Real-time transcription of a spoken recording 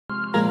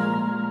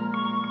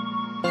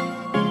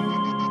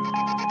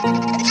Hey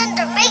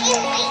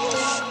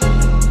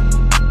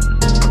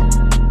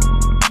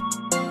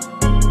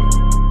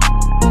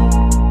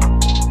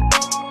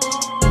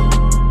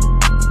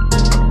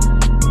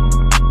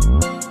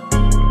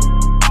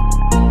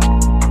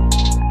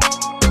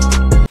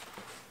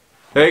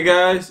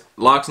guys,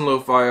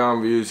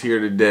 LocsNLoadFirearms reviews here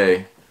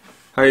today.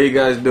 How you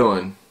guys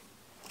doing?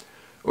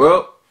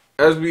 Well,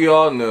 as we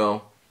all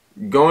know,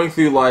 going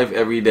through life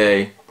every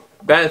day,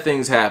 bad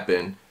things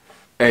happen,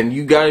 and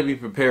you gotta be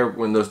prepared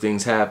when those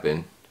things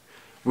happen.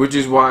 Which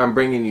is why I'm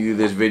bringing you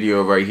this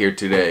video right here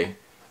today.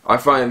 I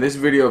find this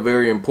video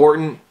very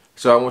important,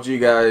 so I want you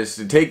guys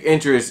to take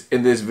interest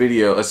in this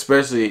video,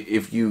 especially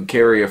if you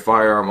carry a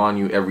firearm on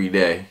you every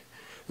day.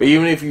 But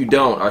even if you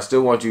don't, I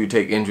still want you to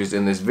take interest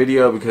in this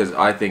video because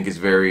I think it's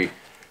very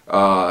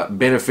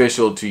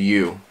beneficial to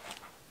you.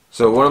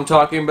 So what I'm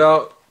talking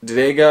about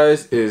today,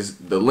 guys, is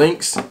the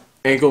Lynx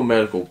ankle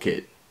medical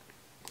kit.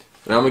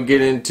 And I'm going to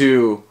get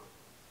into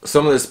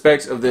some of the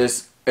specs of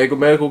this ankle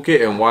medical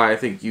kit and why I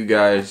think you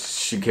guys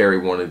should carry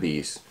one of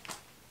these.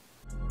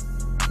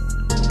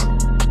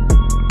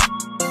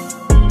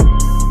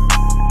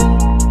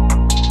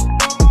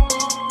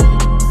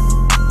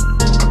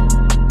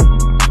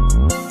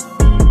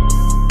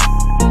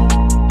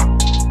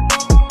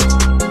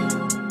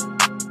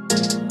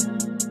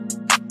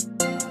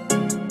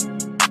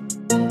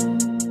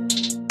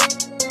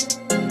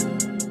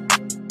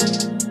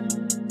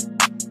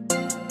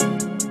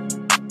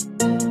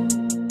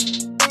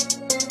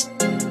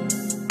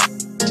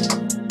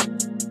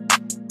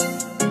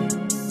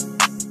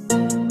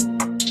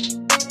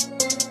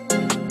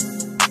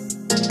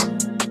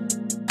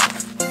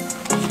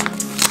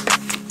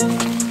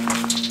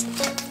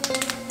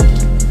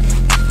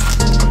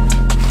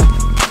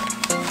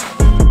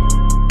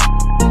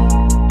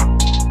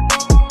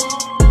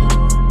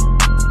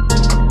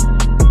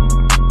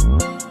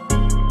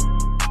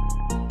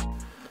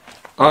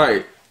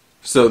 Alright,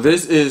 so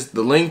this is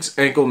the Lynx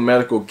ankle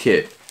medical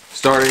kit.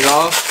 Starting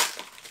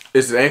off,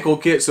 it's an ankle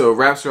kit, so it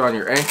wraps around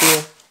your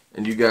ankle,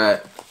 and you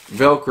got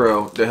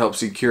Velcro to help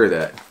secure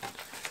that.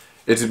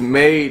 It's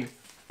made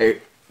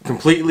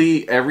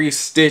completely, every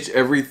stitch,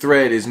 every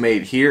thread is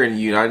made here in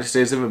the United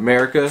States of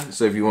America,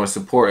 so if you want to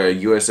support a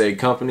USA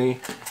company,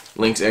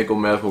 Lynx ankle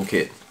medical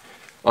kit.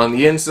 On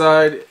the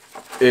inside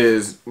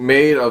is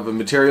made of a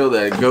material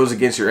that goes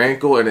against your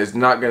ankle and it's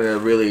not going to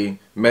really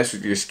mess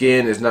with your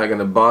skin, it's not going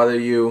to bother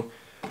you,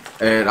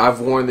 and I've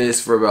worn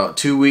this for about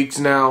 2 weeks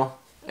now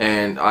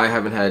and I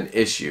haven't had an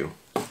issue.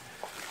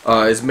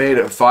 It's made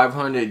of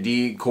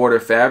 500D quarter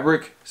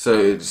fabric, so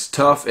it's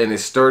tough and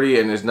it's sturdy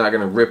and it's not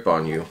going to rip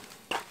on you.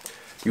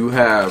 You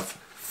have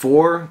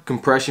 4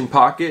 compression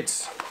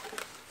pockets,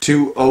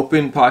 2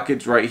 open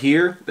pockets right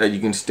here that you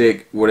can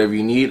stick whatever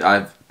you need.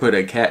 I've put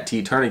a cat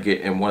T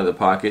tourniquet in one of the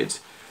pockets,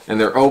 and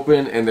they're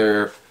open and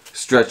they're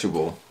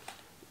stretchable.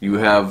 You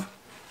have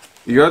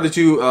your other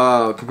 2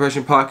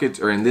 compression pockets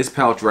are in this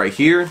pouch right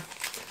here.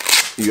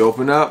 You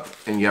open up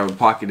and you have a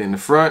pocket in the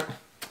front,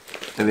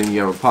 and then you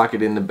have a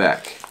pocket in the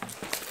back,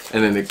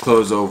 and then it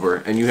closes over,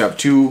 and you have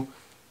 2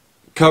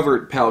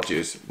 covered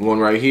pouches, one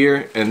right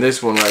here and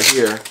this one right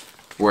here,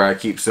 where I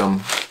keep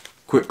some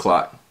quick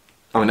clot.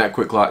 I mean, not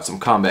quick clot, some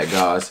combat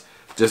gauze,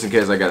 just in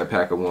case I got to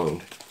pack a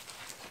wound.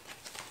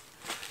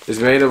 It's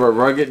made of a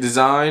rugged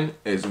design.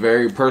 It's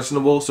very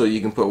personable, so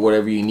you can put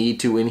whatever you need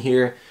to in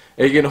here.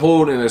 And you can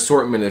hold an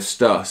assortment of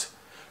stuffs.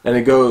 And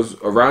it goes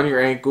around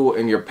your ankle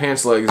and your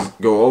pants legs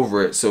go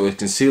over it, so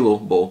it's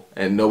concealable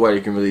and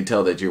nobody can really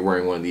tell that you're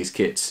wearing one of these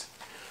kits.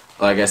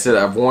 Like I said,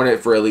 I've worn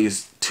it for at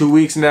least 2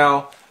 weeks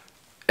now.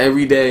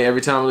 Every day,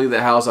 every time I leave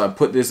the house, I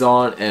put this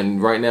on,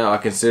 and right now I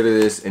consider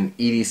this an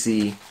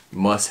EDC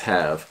must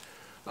have.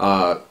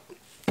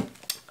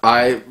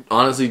 I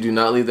honestly do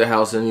not leave the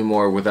house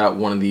anymore without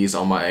one of these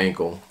on my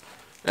ankle.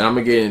 And I'm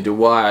going to get into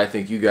why I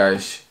think you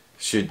guys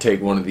should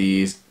take one of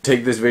these.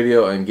 Take this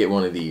video and get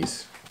one of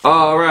these.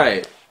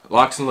 Alright,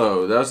 Locs and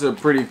Load. That's a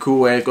pretty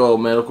cool ankle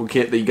medical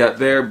kit that you got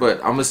there,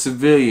 but I'm a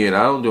civilian.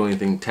 I don't do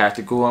anything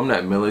tactical. I'm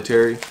not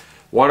military.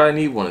 Why do I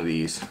need one of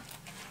these?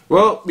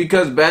 Well,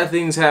 because bad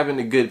things happen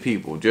to good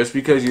people. Just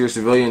because you're a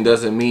civilian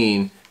doesn't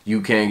mean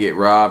you can't get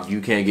robbed, you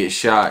can't get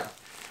shot.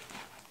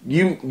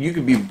 You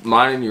could be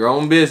minding your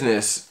own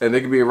business and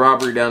there could be a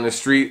robbery down the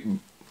street,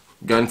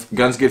 guns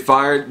get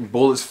fired,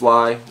 bullets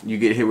fly, you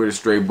get hit with a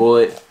stray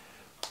bullet,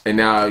 and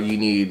now you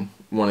need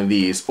one of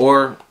these.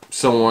 Or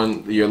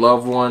someone, your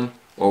loved one,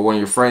 or one of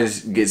your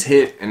friends gets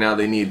hit and now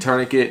they need a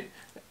tourniquet,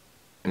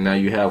 and now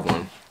you have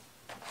one.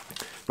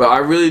 But I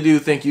really do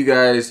think you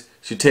guys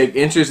should take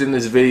interest in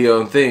this video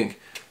and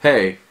think,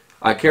 hey,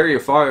 I carry a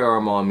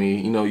firearm on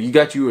me, you know, you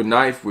got you a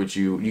knife with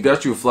you, you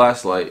got you a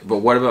flashlight, but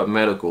what about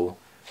medical?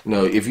 You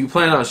know, if you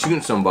plan on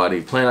shooting somebody,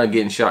 plan on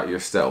getting shot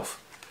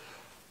yourself.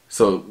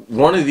 So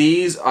one of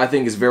these I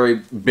think is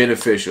very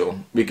beneficial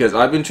because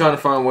I've been trying to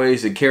find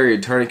ways to carry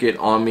a tourniquet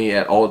on me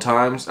at all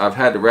times. I've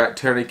had the rat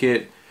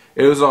tourniquet.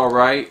 It was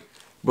alright,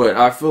 but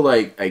I feel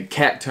like a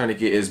cat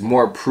tourniquet is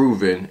more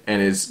proven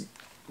and is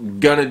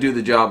gonna do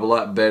the job a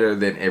lot better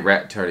than a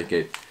rat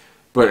tourniquet.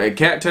 But a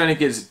cat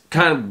tourniquet is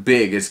kind of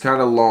big, it's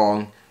kind of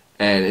long,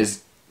 and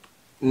it's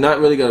not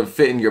really going to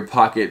fit in your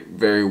pocket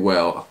very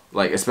well,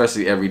 like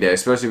especially every day,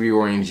 especially if you're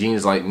wearing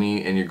jeans like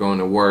me and you're going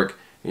to work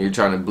and you're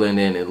trying to blend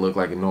in and look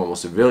like a normal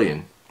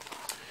civilian.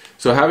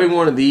 So having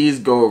one of these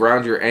go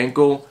around your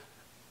ankle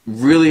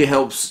really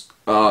helps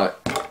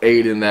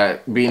aid in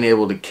that, being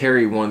able to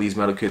carry one of these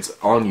metal kits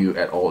on you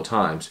at all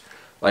times.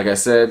 Like I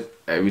said,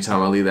 every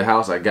time I leave the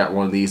house I got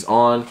one of these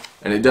on,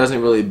 and it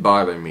doesn't really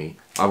bother me.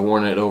 I've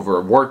worn it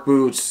over work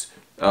boots,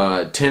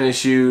 tennis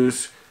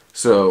shoes,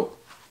 so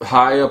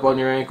high up on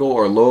your ankle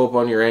or low up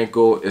on your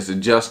ankle. It's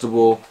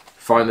adjustable.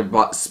 Find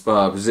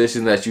the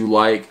position that you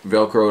like,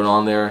 velcro it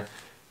on there,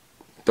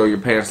 throw your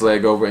pants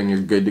leg over, and you're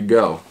good to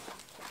go.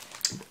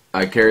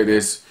 I carry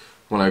this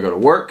when I go to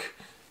work,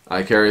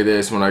 I carry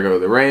this when I go to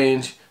the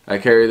range, I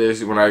carry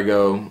this when I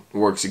go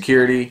work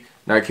security,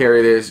 and I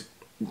carry this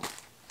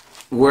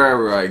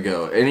wherever I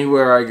go.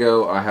 Anywhere I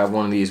go, I have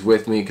one of these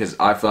with me because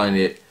I find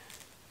it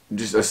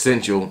just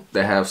essential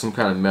to have some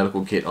kind of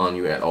medical kit on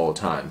you at all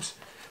times.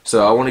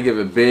 So I want to give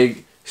a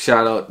big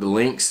shout out to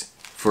Lynx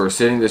for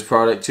sending this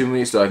product to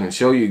me so I can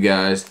show you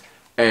guys,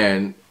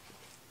 and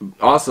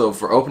also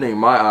for opening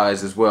my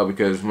eyes as well,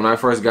 because when I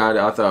first got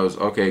it I thought it was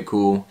okay,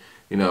 cool,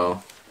 you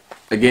know,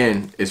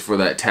 again, it's for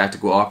that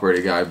tactical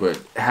operator guy, but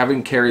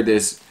having carried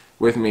this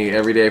with me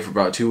every day for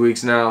about 2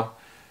 weeks now,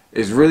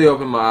 it's really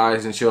opened my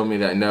eyes and shown me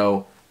that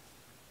no,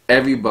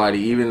 everybody,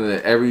 even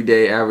the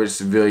everyday average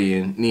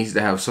civilian, needs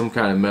to have some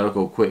kind of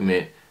medical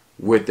equipment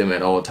with them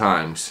at all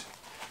times.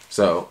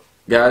 So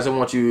guys, I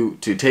want you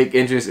to take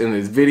interest in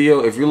this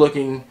video. If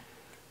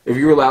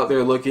you're out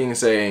there looking and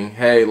saying,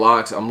 hey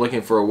Locs, I'm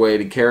looking for a way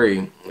to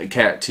carry a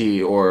cat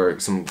tee or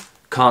some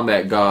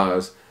combat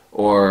gauze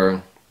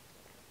or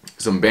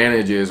some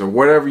bandages or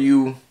whatever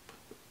you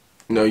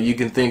know you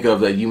can think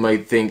of that you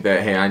might think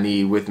that, hey, I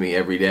need with me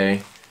every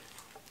day,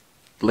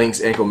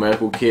 Lynx ankle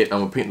medical kit. I'm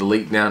gonna put the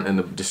link down in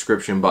the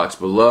description box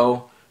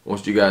below. I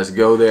want you guys to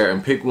go there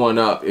and pick one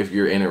up if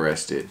you're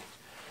interested.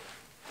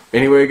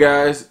 Anyway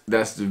guys,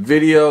 that's the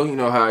video. You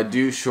know how I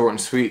do, short and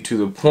sweet, to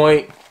the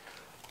point.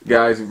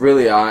 Guys,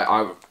 really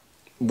I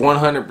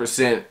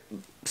 100%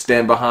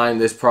 stand behind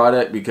this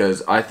product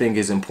because I think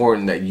it's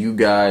important that you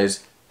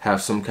guys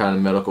have some kind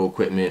of medical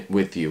equipment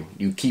with you.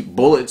 You keep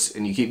bullets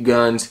and you keep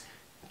guns,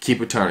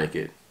 keep a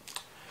tourniquet.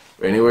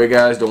 But anyway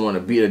guys, don't want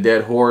to beat a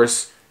dead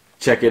horse.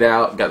 Check it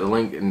out. Got the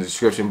link in the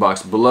description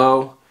box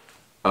below.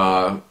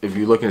 If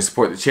you're looking to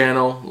support the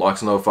channel,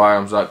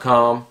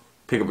 LocsNLoadFirearms.com.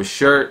 Pick up a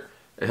shirt.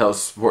 It helps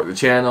support the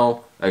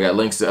channel. I got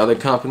links to other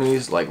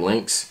companies like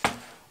Lynx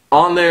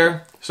on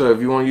there. So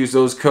if you want to use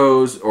those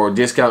codes or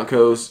discount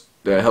codes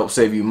that help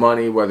save you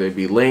money, whether it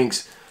be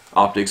Lynx,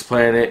 Optics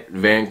Planet,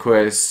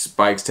 Vanquest,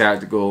 Vanquest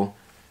Tactical,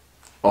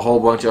 a whole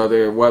bunch of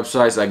other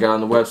websites I got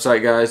on the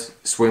website, guys.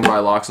 Swing by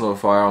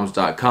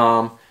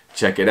LocsNLoadFirearms.com.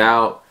 Check it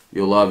out.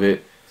 You'll love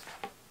it.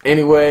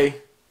 Anyway,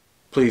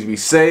 please be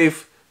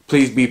safe.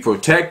 Please be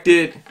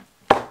protected.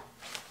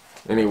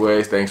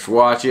 Anyways, thanks for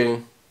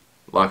watching.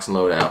 Locs and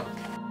Load out.